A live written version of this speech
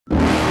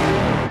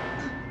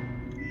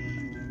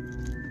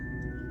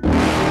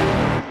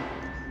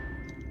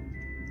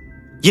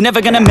You're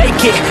never gonna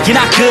make it, you're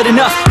not good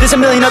enough. There's a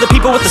million other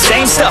people with the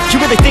same stuff. You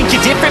really think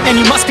you're different? Man,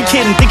 you must be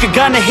kidding. Think you're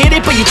gonna hit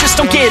it, but you just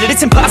don't get it.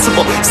 It's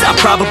impossible, it's not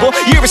probable,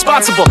 you're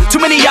irresponsible. Too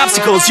many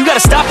obstacles, you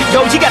gotta stop it,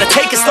 yo. You gotta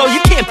take it slow,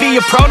 you can't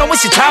be a pro. Don't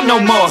waste your time no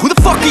more. Who the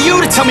fuck are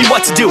you to tell me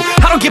what to do?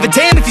 I don't give a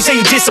damn if you say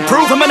you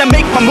disapprove. I'm gonna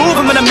make my move,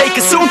 I'm gonna make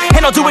it soon.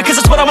 And I'll do it cause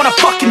it's what I wanna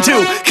fucking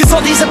do. Cause all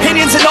these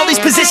opinions and all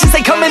these positions,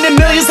 they come in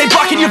millions, they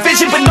blocking your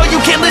vision. But no,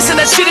 you can't listen,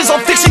 that shit is all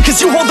fiction.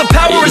 Cause you hold the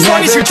power as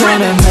long as you're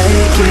dreaming.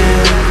 Make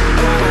it.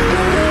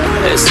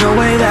 There's no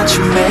way that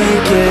you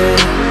make it.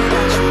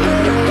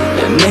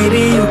 And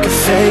maybe you can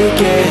fake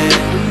it,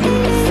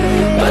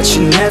 but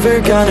you're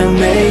never gonna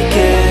make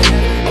it.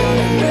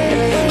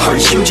 Are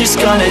you just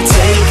gonna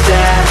take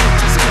that?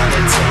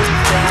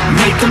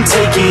 Make them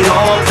take it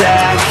all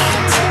back.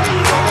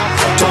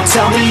 Don't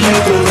tell me you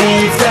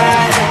believe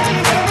that.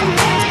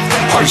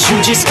 Are you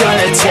just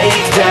gonna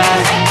take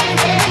that?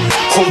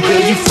 Or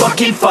will you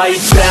fucking fight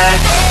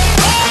back?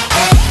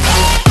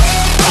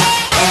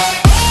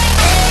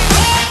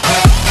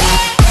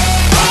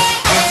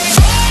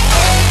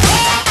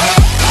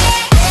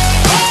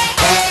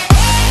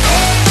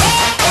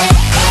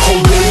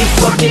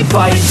 Fucking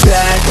fight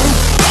back.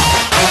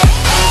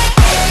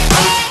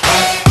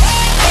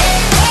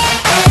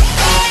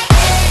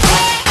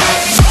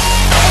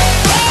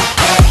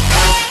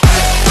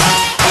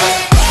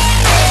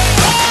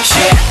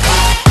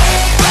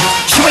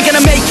 You ain't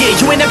gonna make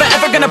it, you ain't never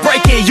ever gonna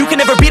break it. You can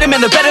never beat them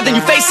and they're better than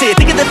you face it.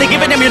 Thinking that they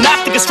give a damn, you're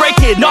not thinking straight,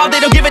 kid. No, they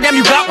don't give a damn,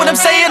 you got what I'm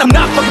saying? I'm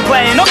not fucking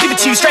playing, I'll give it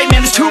to you straight,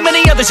 man. There's too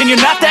many others and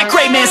you're not that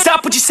great, man.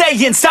 Stop what you're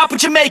saying, stop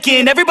what you're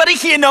making. Everybody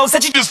here knows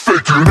that you just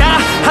faking.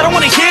 Nah, I don't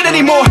wanna hear it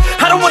anymore,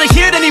 I don't wanna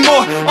hear it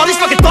anymore. All these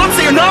fucking thoughts,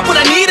 they are not what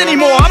I need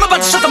anymore. I'm about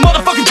to shut the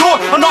motherfucking door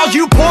on all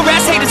you poor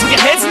ass haters with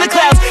your heads in the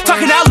clouds,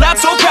 talking out loud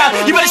so proud.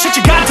 You better shut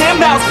your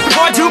goddamn mouth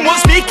before I do more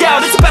speak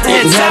out. It's about to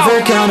head south. You're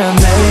never gonna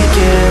make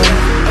it.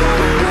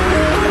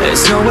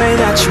 There's no way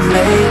that you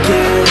make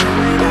it.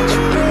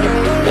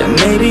 And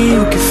maybe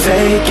you can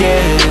fake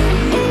it,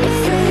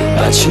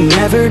 but you're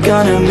never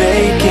gonna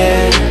make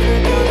it.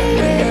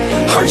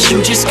 Are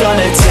you just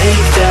gonna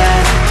take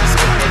that?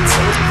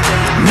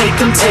 Make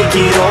them take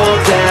it all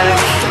back.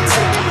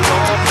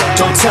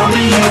 Don't tell me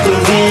you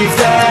believe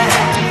that.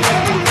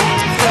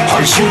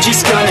 Are you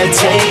just gonna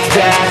take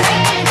that?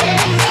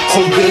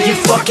 Or will you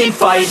fucking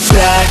fight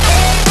back?